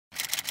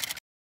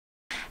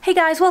Hey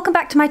guys, welcome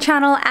back to my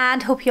channel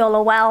and hope you all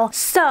are well.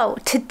 So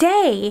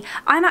today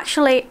I'm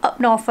actually up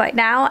north right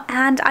now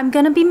and I'm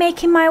gonna be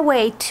making my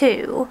way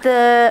to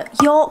the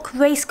York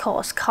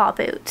Racecourse car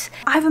boot.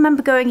 I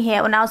remember going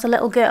here when I was a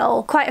little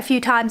girl quite a few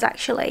times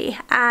actually,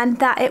 and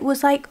that it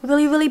was like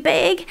really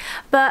big,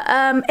 but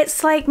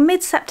it's like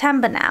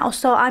mid-September now,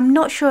 so I'm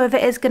not sure if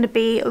it is gonna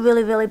be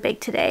really big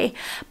today,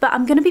 but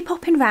I'm gonna be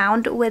popping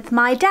round with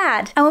my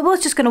dad and we're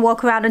both just gonna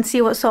walk around and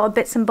see what sort of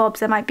bits and bobs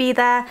there might be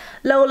there.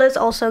 Lola's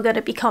also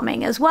gonna be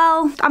coming as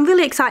well. I'm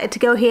really excited to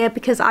go here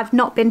because I've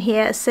not been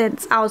here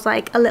since I was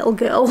like a little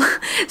girl.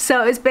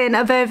 So it's been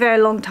a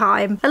very long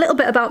time. A little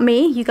bit about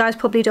me, you guys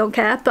probably don't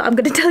care, but I'm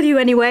gonna tell you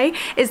anyway,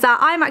 is that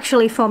I'm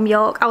actually from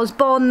York. I was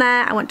born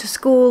there, I went to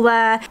school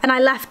there, and I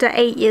left at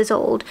 8 years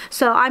old.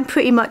 So I'm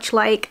pretty much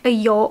like a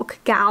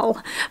York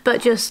gal,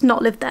 but just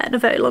not lived there in a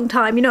very long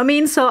time, you know what I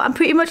mean? So I'm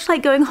pretty much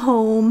like going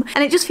home,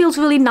 and it just feels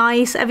really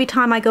nice every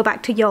time I go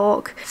back to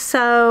York.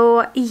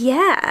 So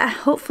yeah,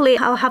 hopefully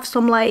I'll have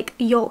some like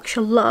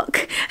Yorkshire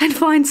luck and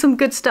find some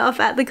good stuff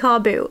at the car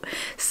boot.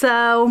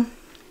 So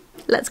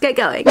let's get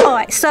going.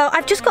 Alright, so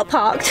I've just got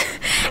parked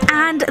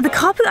and the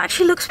car boot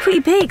actually looks pretty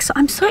big, so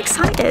I'm so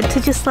excited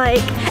to just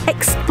like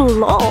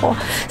explore.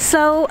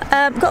 So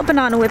got a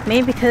banana with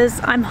me because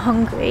I'm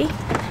hungry.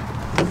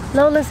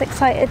 Lola's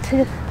excited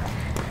to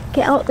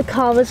get out the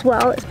car as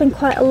well. It's been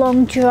quite a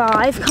long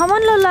drive. Come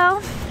on,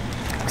 Lola.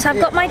 So I've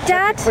got my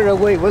dad. For a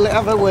wee, will it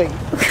have a wee?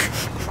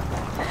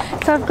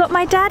 So I've got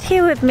my dad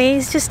here with me.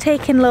 He's just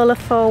taking Lola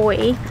for a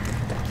wee.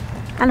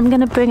 And I'm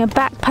gonna bring a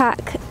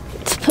backpack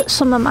to put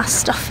some of my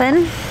stuff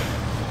in.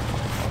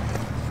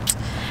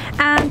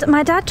 And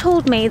my dad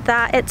told me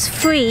that it's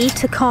free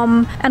to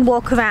come and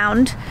walk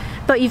around,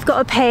 but you've got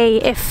to pay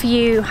if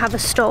you have a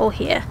stall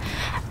here.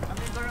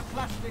 Is there a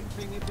plastic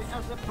thing if it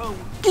has a pole?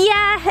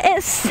 Yeah,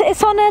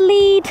 it's on her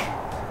lead.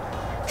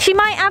 She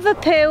might have a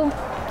poo.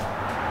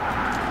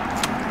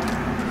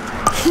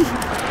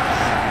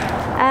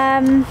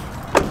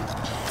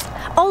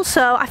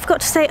 Also, I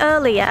forgot to say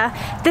earlier,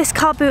 this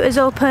car boot is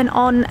open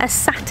on a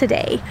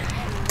Saturday.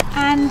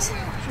 And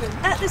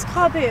at this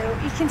car boot,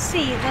 you can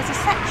see there's a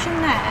section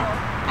there,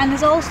 and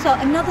there's also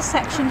another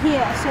section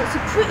here. So it's a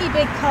pretty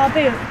big car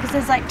boot because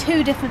there's like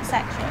two different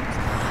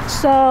sections.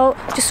 So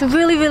just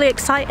really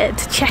excited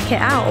to check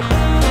it out.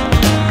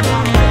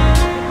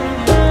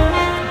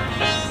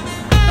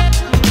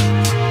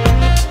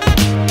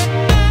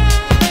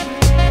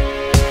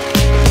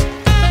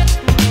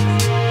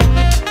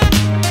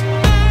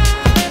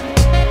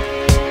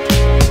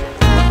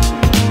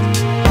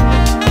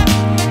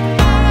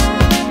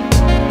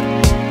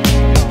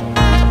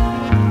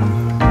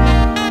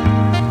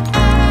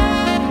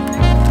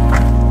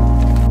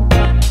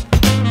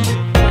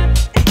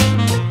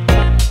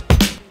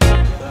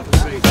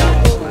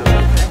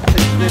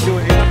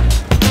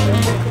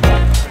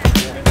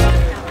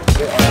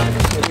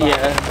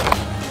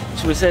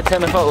 Should we say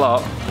 10 o'clock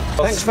lot?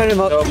 Thanks very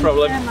much. No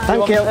problem.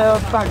 Thank you.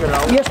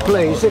 Yes,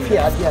 please, if you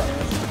had, yeah.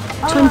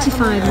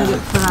 25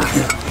 minutes for that.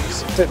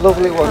 It's a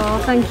lovely one. Oh,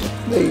 thank you.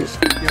 Please.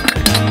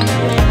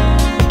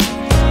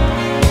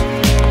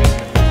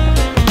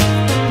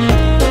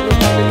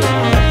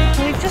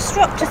 We've just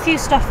dropped a few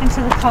stuff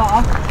into the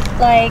car.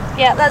 Like,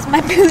 yeah, that's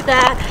my boot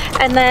there,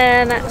 and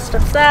then that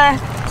stuff's there.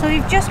 So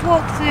we've just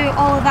walked through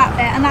all of that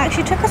bit, and that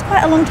actually took us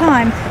quite a long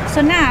time. So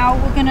now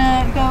we're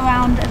gonna go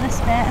around this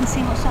bit and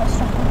see what sort of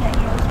stuff we'll get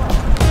here as well.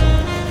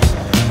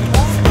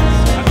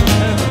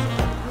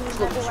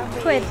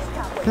 Quid.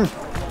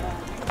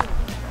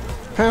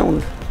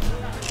 Pound.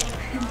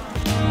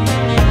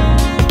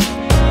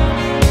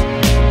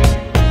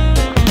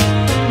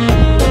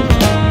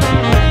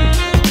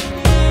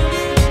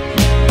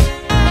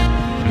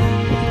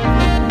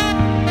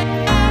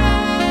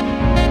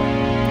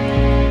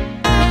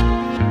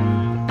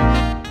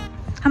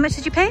 How much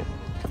did you pay?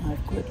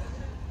 5 quid.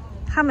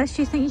 How much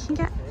do you think you can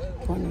get?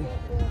 20.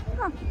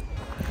 Oh.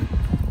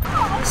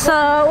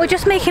 So we're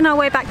just making our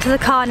way back to the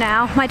car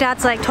now. My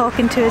dad's like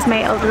talking to his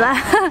mate over there.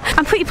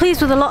 I'm pretty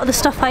pleased with a lot of the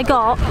stuff I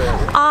got.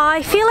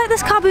 I feel like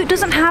this car boot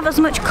doesn't have as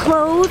much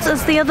clothes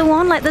as the other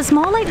one. Like there's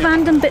more like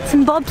random bits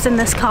and bobs in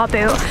this car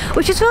boot,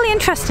 which is really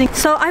interesting.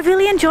 So I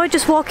really enjoyed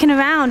just walking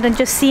around and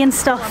just seeing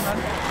stuff.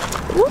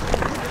 Ooh,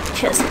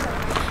 cheers.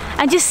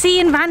 And just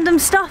seeing random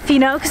stuff, you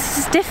know, because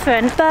it's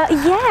different. But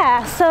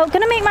yeah, so I'm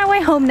gonna make my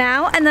way home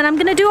now, and then I'm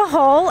gonna do a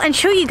haul and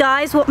show you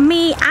guys what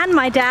me and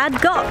my dad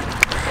got.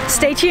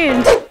 Stay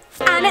tuned.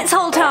 And it's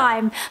haul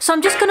time. So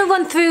I'm just going to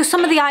run through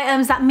some of the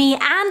items that me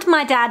and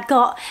my dad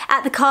got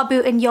at the car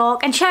boot in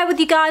York and share with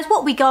you guys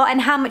what we got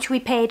and how much we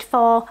paid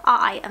for our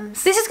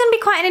items. This is going to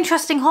be quite an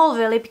interesting haul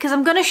really, because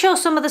I'm going to show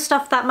some of the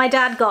stuff that my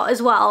dad got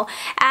as well.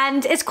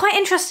 And it's quite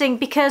interesting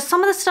because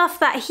some of the stuff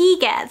that he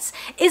gets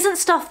isn't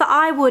stuff that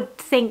I would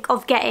think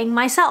of getting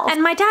myself.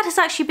 And my dad has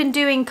actually been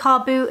doing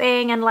car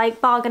booting and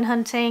like bargain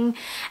hunting,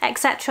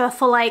 etc.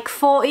 for like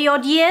 40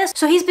 odd years.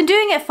 So he's been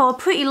doing it for a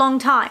pretty long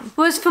time.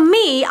 Whereas for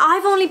me,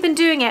 I've only been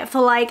doing it for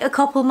like a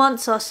couple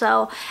months or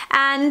so,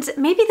 and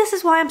maybe this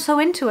is why I'm so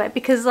into it,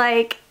 because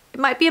like It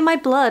might be in my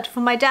blood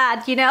from my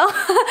dad, you know?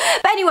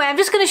 But anyway, I'm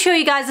just gonna show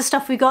you guys the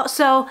stuff we got,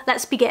 so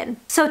let's begin.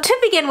 So to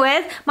begin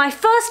with, my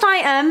first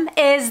item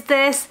is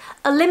this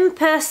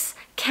Olympus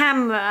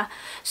camera.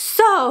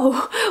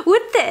 So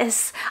with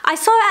this, I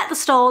saw it at the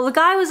store. The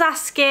guy was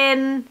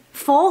asking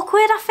 £4,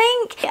 I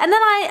think, and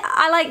then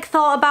I like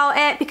thought about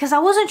it because I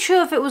wasn't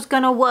sure if it was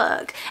gonna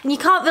work, and you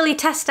can't really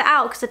test it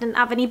out because I didn't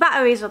have any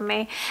batteries on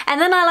me. And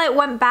then I like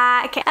went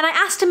back and I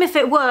asked him if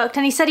it worked,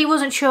 and he said he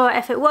wasn't sure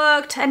if it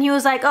worked, and he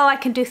was like, oh, I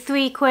can do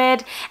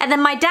 £3. And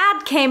then my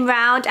dad came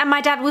round and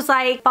my dad was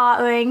like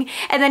bartering,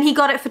 and then he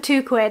got it for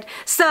 £2.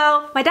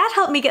 So my dad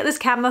helped me get this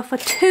camera for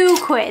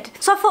 £2.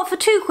 So I thought, for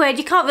 £2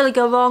 you can't really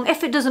go wrong.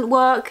 If it doesn't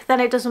work, then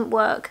it doesn't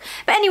work.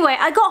 But anyway,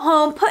 I got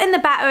home, put in the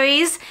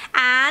batteries,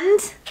 and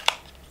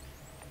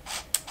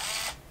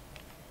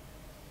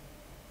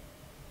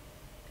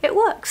it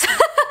works.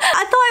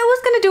 I thought I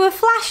was gonna do a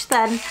flash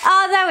then.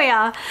 Oh, there we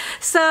are.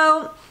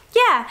 So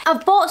yeah,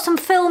 I've bought some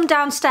film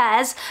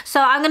downstairs, so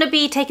I'm gonna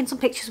be taking some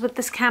pictures with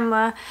this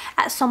camera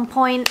at some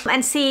point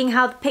and seeing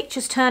how the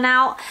pictures turn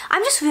out.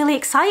 I'm just really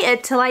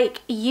excited to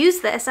like use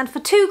this, and for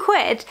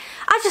 £2,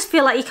 I just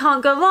feel like you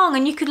can't go wrong,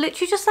 and you could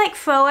literally just like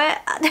throw it.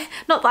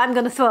 Not that I'm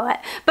gonna throw it,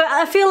 but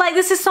I feel like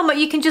this is something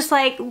you can just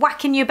like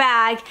whack in your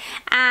bag,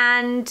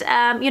 and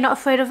you're not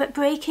afraid of it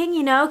breaking,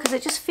 you know, because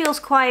it just feels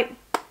quite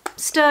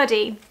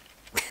sturdy.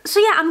 So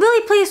yeah, I'm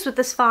really pleased with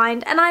this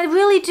find, and I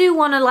really do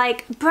want to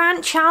like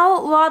branch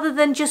out rather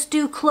than just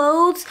do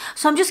clothes.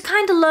 So I'm just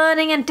kind of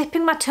learning and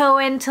dipping my toe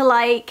into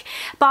like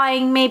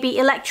buying maybe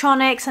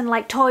electronics and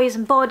like toys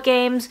and board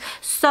games.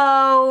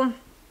 So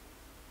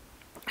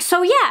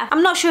yeah,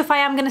 I'm not sure if I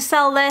am going to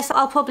sell this.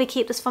 I'll probably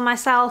keep this for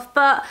myself,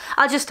 but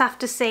I'll just have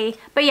to see.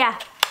 But yeah,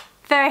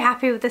 very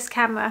happy with this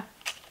camera.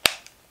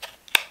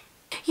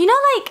 You know,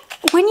 like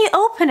when you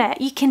open it,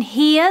 you can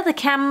hear the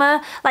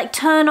camera like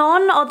turn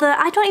on, or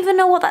I don't even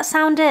know what that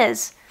sound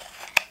is.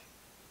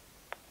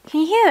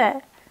 Can you hear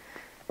it?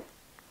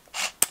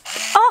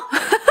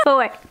 Oh, oh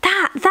wait,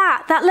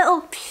 that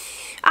little,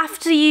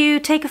 after you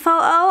take a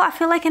photo, I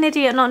feel like an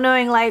idiot not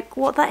knowing like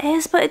what that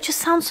is, but it just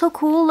sounds so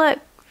cool, look.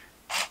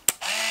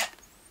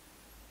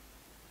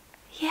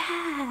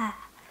 Yeah.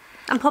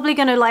 I'm probably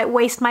gonna like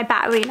waste my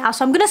battery now,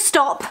 so I'm gonna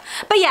stop.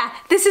 But yeah,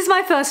 this is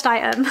my first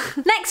item.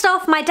 Next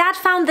off, my dad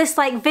found this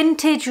like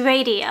vintage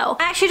radio.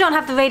 I actually don't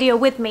have the radio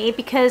with me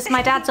because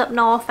my dad's up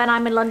north and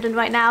I'm in London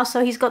right now,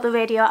 so he's got the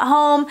radio at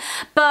home.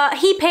 But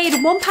he paid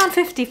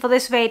 £1.50 for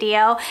this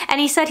radio,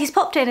 and he said he's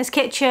popped it in his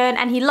kitchen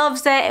and he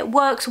loves it. It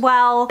works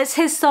well. It's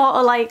his sort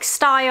of like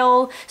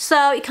style,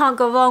 so you can't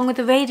go wrong with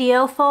the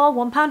radio for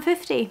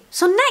 £1.50.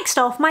 So next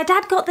off, my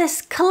dad got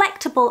this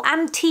collectible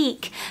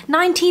antique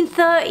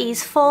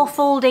 1930s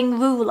folding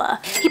ruler.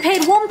 He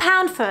paid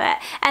 £1 for it,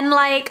 and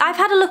like I've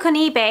had a look on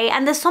eBay,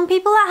 and there's some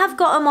people that have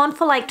got them on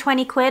for like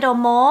 20 quid or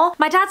more.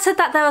 My dad said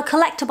that they're a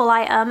collectible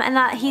item and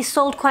that he's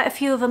sold quite a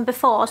few of them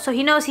before, so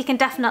he knows he can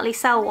definitely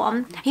sell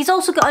one. He's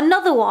also got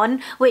another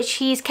one which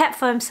he's kept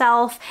for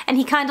himself, and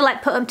he kind of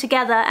like put them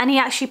together, and he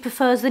actually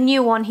prefers the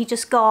new one he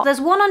just got.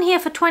 There's one on here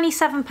for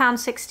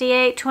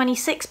 £27.68,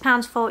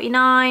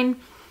 £26.49,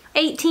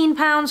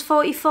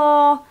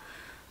 £18.44,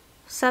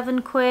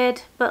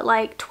 £7, but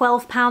like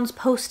 £12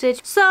 postage.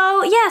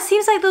 So yeah,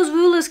 seems like those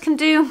rulers can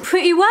do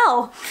pretty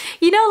well.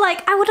 You know,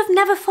 like I would have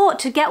never thought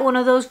to get one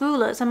of those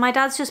rulers, and my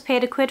dad's just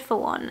paid £1 for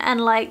one, and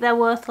like they're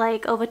worth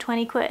like over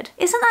 20 quid.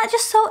 Isn't that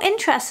just so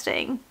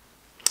interesting?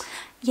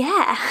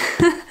 Yeah.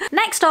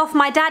 Next off,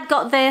 my dad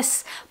got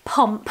this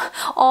pump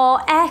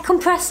or air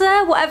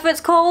compressor, whatever it's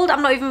called.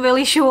 I'm not even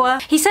really sure.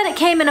 He said it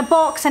came in a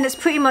box and it's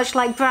pretty much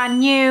like brand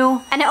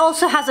new, and it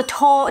also has a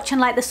torch and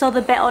like this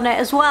other bit on it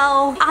as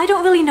well. I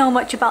don't really know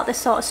much about this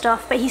sort of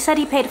stuff, but he said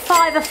he paid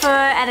 £5 for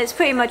it and it's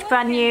pretty much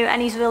brand new,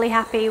 and he's really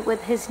happy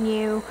with his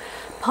new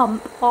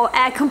pump or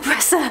air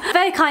compressor.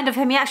 Very kind of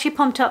him. He actually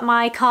pumped up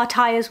my car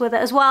tyres with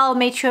it as well,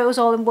 made sure it was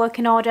all in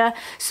working order.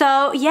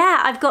 So yeah,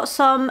 I've got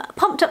some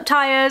pumped up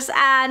tyres,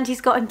 and he's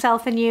got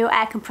himself a new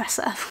air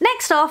compressor.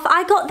 Next off,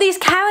 I got these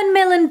Karen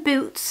Millen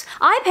boots.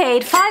 I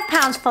paid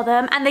 £5 for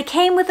them, and they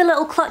came with a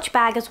little clutch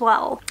bag as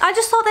well. I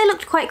just thought they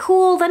looked quite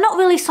cool. They're not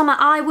really something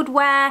I would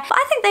wear, but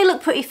I think they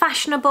look pretty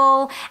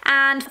fashionable,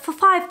 and for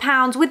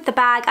 £5 with the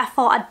bag, I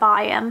thought I'd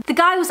buy them. The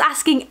guy was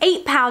asking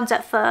 £8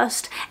 at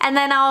first, and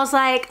then I was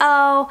like,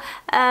 oh,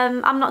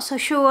 I'm not so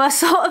sure,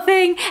 sort of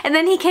thing. And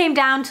then he came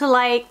down to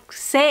like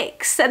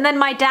 £6, and then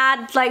my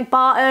dad like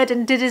bartered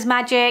and did his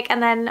magic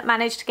and then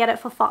managed to get it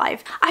for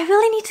 £5. I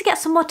really need to get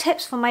some more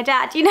tips from my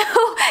dad, you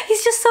know?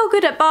 He's just so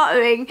good at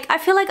bartering. I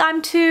feel like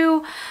I'm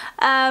too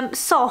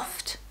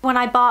soft when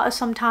I barter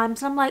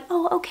sometimes, and I'm like,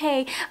 oh,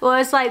 okay.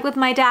 Whereas like with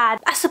my dad,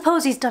 I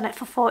suppose he's done it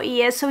for 40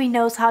 years, so he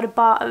knows how to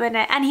barter in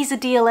it, and he's a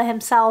dealer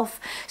himself,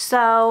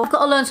 so I've got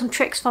to learn some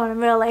tricks from him,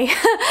 really.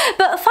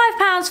 But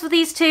 £5 for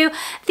these two.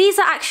 These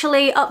are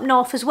actually up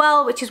north as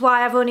well, which is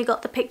why I've only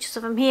got the pictures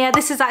of them here.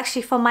 This is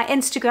actually from my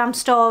Instagram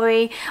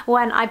story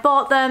when I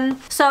bought them.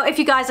 So if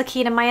you guys are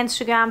keen on my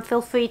Instagram,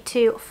 feel free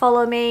to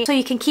follow me so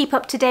you can keep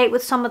up to date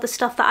with some of the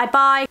stuff that I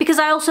buy, because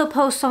I also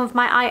post some of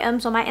my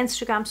items on my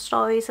Instagram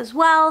stories as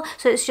well,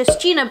 so it's it's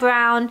just Gina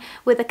Brown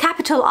with a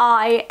capital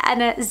I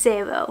and a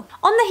 0.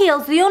 On the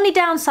heels, the only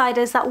downside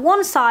is that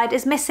one side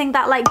is missing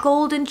that like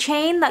golden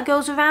chain that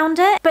goes around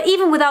it. But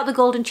even without the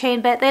golden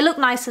chain bit, they look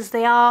nice as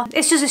they are.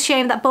 It's just a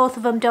shame that both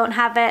of them don't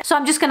have it. So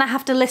I'm just gonna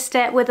have to list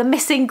it with a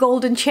missing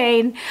golden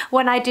chain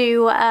when I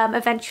do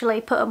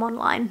eventually put them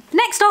online.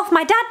 Next off,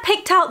 my dad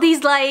picked out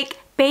these like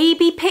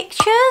baby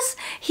pictures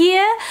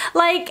here.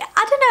 Like,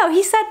 I don't know,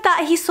 he said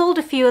that he sold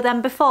a few of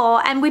them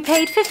before and we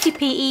paid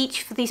 50p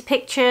each for these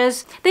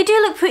pictures. They do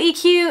look pretty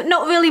cute,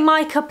 not really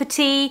my cup of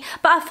tea,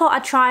 but I thought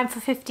I'd try them for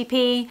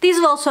 50p. These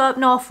are also up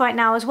north right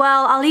now as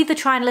well. I'll either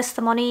try and list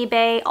them on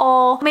eBay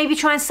or maybe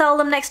try and sell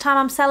them next time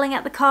I'm selling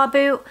at the car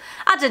boot.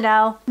 I don't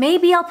know.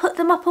 Maybe I'll put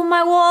them up on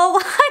my wall.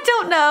 I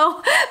don't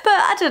know. But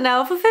I don't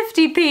know, for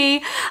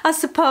 50p, I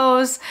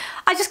suppose.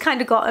 I just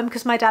kind of got them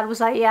because my dad was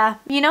like, yeah.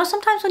 You know,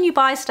 sometimes when you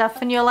buy stuff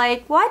and you're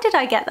like, why did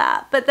I get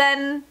that? But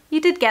then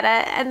you did get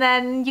it and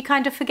then you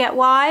kind of forget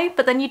why,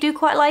 but then you do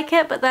quite like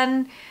it, but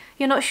then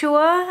you're not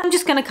sure. I'm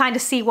just gonna kind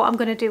of see what I'm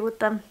gonna do with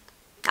them.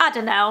 I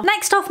don't know.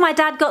 Next off, my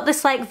dad got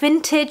this like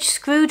vintage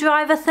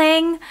screwdriver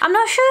thing. I'm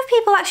not sure if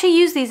people actually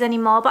use these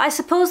anymore, but I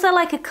suppose they're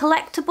like a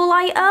collectible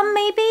item,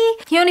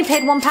 maybe? He only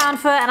paid £1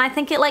 for it and I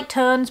think it like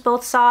turns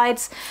both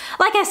sides.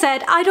 Like I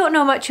said, I don't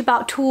know much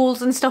about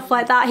tools and stuff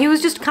like that. He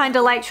was just kind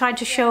of like trying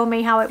to show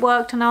me how it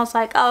worked and I was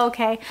like, oh,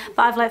 okay.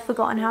 But I've like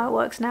forgotten how it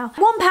works now.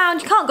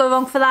 £1, you can't go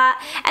wrong for that.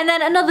 And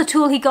then another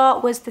tool he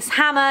got was this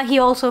hammer. He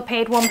also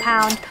paid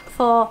 £1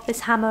 for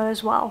this hammer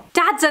as well.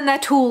 Dads and their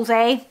tools,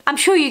 eh? I'm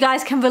sure you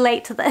guys can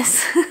relate to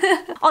this.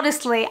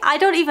 Honestly, I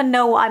don't even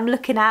know what I'm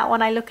looking at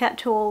when I look at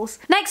tools.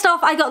 Next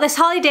off, I got this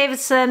Harley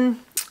Davidson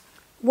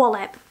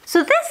wallet.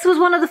 So this was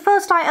one of the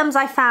first items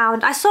I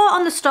found. I saw it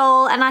on the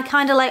stall and I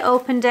kind of like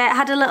opened it,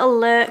 had a little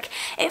look.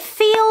 It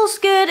feels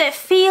good, it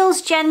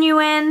feels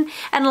genuine,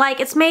 and like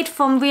it's made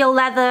from real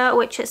leather,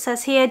 which it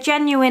says here,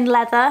 genuine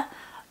leather.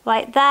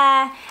 Right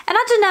there, and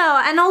I don't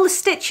know, and all the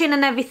stitching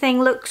and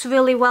everything looks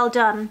really well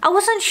done. I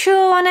wasn't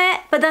sure on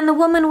it, but then the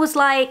woman was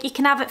like, you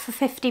can have it for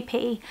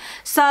 50p.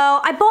 So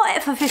I bought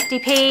it for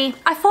 50p.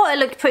 I thought it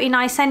looked pretty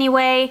nice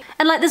anyway,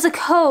 and like there's a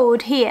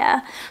code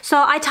here.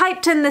 So I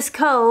typed in this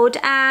code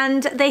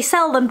and they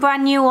sell them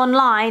brand new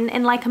online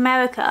in like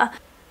America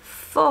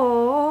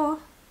for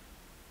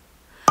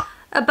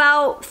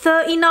about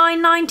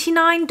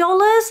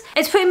 $39.99.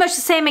 It's pretty much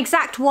the same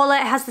exact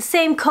wallet, it has the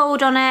same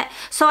code on it,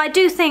 so I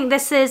do think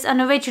this is an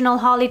original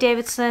Harley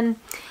Davidson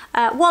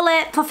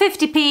wallet. For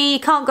 50p, you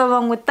can't go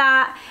wrong with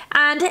that,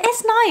 and it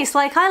is nice,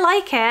 like I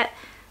like it.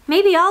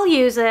 Maybe I'll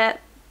use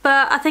it,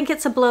 but I think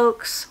it's a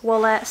bloke's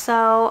wallet,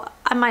 so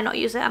I might not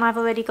use it, and I've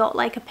already got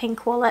like a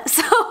pink wallet,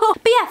 so.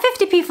 But yeah,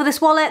 50p for this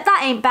wallet,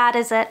 that ain't bad,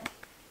 is it?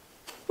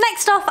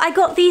 Next off, I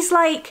got these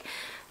like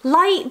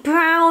light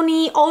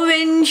browny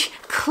orange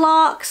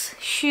Clarks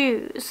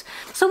shoes.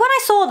 So when I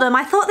saw them,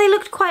 I thought they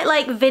looked quite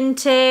like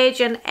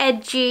vintage and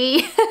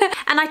edgy.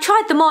 And I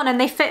tried them on and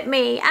they fit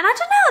me. And I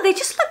don't know, they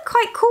just look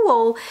quite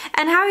cool.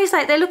 And Harry's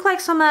like, they look like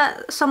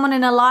someone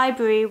in a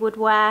library would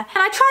wear. And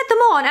I tried them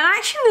on and I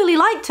actually really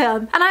liked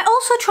them. And I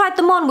also tried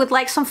them on with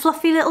like some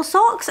fluffy little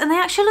socks, and they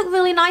actually look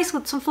really nice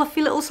with some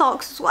fluffy little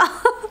socks as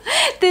well.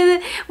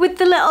 With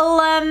the little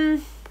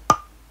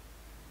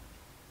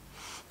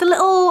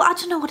I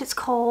don't know what it's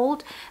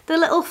called, the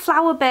little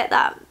flower bit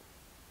that,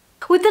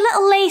 with the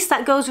little lace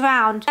that goes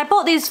around. I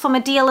bought these from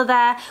a dealer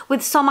there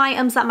with some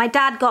items that my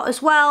dad got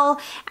as well,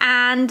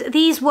 and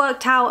these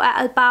worked out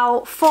at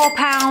about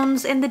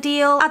 £4 in the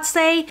deal, I'd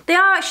say. They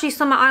are actually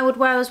something I would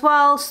wear as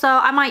well, so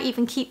I might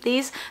even keep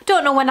these.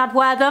 Don't know when I'd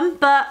wear them,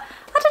 but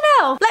I don't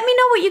know. Let me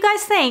know what you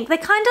guys think. They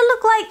kind of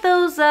look like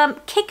those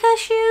kicker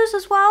shoes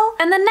as well.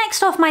 And then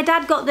next off, my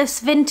dad got this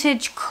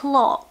vintage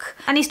clock.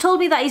 And he's told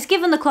me that he's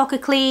given the clock a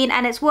clean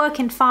and it's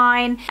working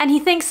fine. And he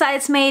thinks that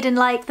it's made in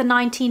like the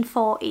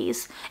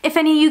 1940s. If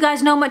any of you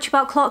guys know much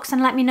about clocks,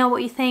 then let me know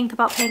what you think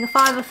about paying a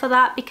 £5 for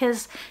that.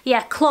 Because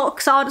yeah,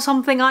 clocks aren't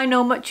something I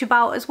know much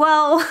about as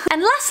well.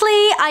 And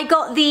lastly, I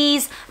got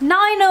these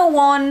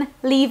 901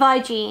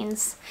 Levi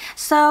jeans.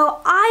 So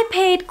I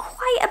paid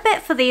quite a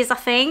bit for these, I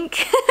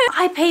think.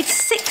 I paid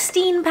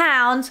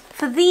 £16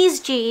 for these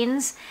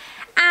jeans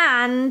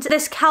and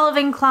this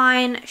Calvin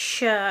Klein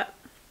shirt.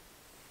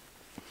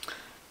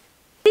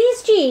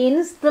 These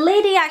jeans, the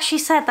lady actually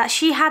said that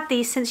she had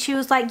these since she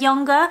was like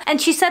younger, and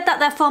she said that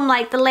they're from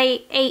like the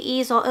late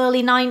 80s or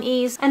early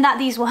 90s and that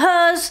these were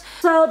hers.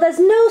 So there's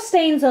no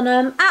stains on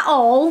them at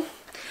all,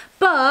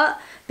 but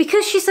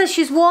because she says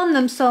she's worn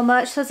them so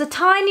much, there's a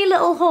tiny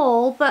little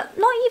hole, but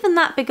not even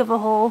that big of a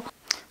hole.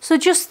 So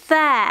just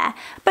there.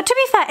 But to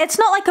be fair, it's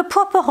not like a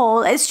proper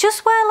hole. It's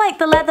just where like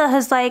the leather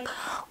has like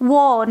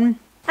worn.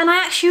 And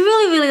I actually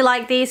really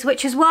like these,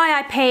 which is why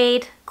I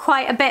paid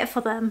quite a bit for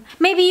them.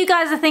 Maybe you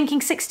guys are thinking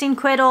 16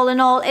 quid all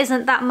in all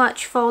isn't that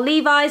much for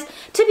Levi's.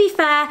 To be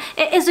fair,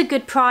 it is a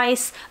good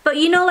price. But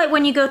you know, like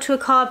when you go to a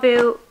car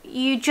boot,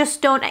 you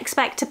just don't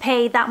expect to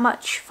pay that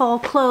much for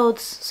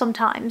clothes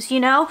sometimes, you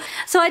know?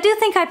 So I do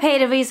think I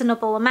paid a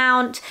reasonable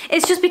amount.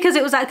 It's just because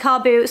it was at a car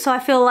boot, so I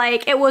feel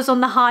like it was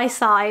on the high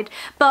side.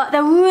 But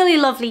they're really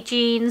lovely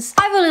jeans.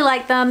 I really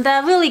like them.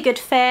 They're a really good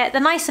fit.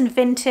 They're nice and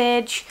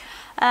vintage.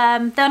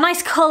 They're a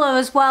nice colour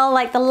as well,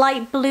 like the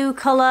light blue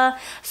colour.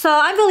 So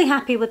I'm really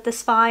happy with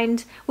this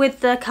find,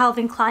 with the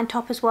Calvin Klein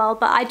top as well,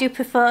 but I do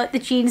prefer the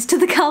jeans to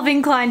the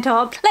Calvin Klein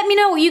top. Let me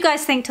know what you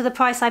guys think to the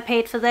price I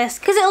paid for this,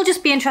 because it'll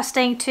just be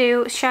interesting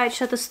to share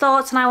each other's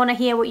thoughts, and I want to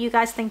hear what you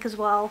guys think as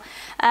well.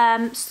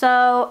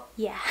 So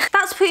yeah,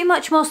 that's pretty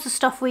much most of the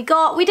stuff we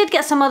got. We did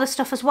get some other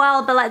stuff as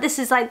well, but like this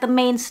is like the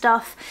main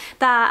stuff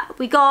that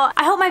we got.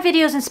 I hope my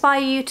videos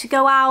inspire you to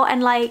go out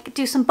and like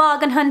do some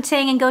bargain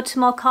hunting and go to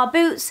more car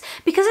boots,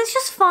 because it's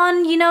just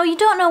fun, you know, you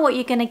don't know what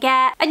you're gonna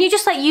get, and you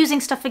just like using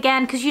stuff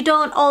again, because you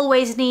don't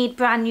always need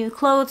brand new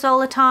clothes all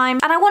the time.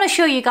 And I want to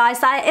show you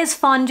guys that it is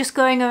fun just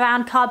going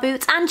around car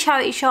boots and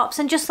charity shops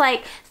and just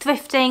like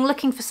thrifting,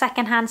 looking for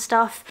secondhand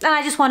stuff, and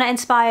I just want to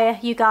inspire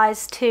you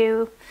guys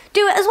to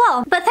do it as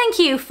well. But thank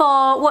you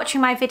for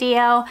watching my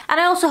video, and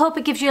I also hope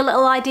it gives you a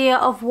little idea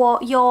of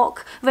what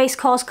York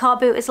Racecourse car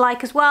boot is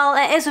like as well.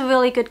 It is a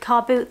really good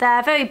car boot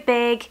there, very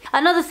big.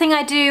 Another thing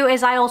I do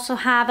is I also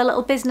have a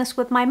little business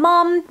with my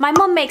mum. My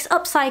mum makes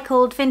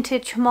upcycled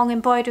vintage Hmong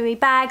embroidery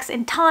bags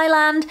in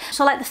Thailand.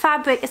 So like the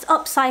fabric is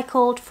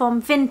upcycled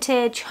from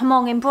vintage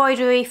Hmong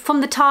embroidery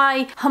from the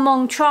Thai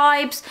Hmong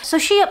tribes. So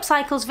she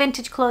upcycles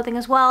vintage clothing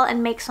as well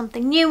and makes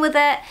something new with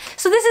it.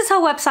 So this is her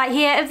website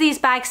here. If these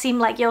bags seem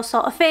like your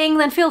sort of thing,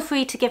 then feel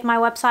free to give my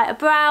website a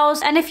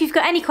browse. And if you've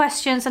got any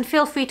questions, then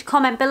feel free to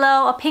comment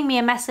below or ping me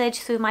a message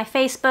through my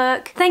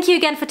Facebook. Thank you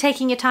again for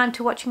taking your time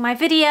to watching my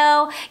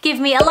video. Give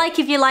me a like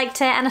if you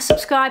liked it, and a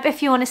subscribe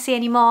if you want to see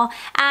any more,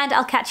 and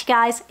I'll catch you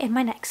guys in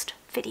my next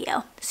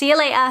video. See you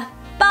later.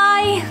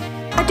 Bye!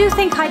 I do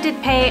think I did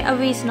pay a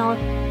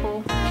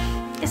reasonable...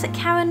 Is it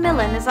Karen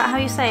Millen? Is that how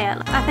you say it?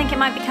 I think it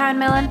might be Karen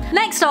Millen.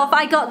 Next off,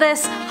 I got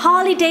this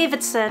Harley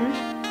Davidson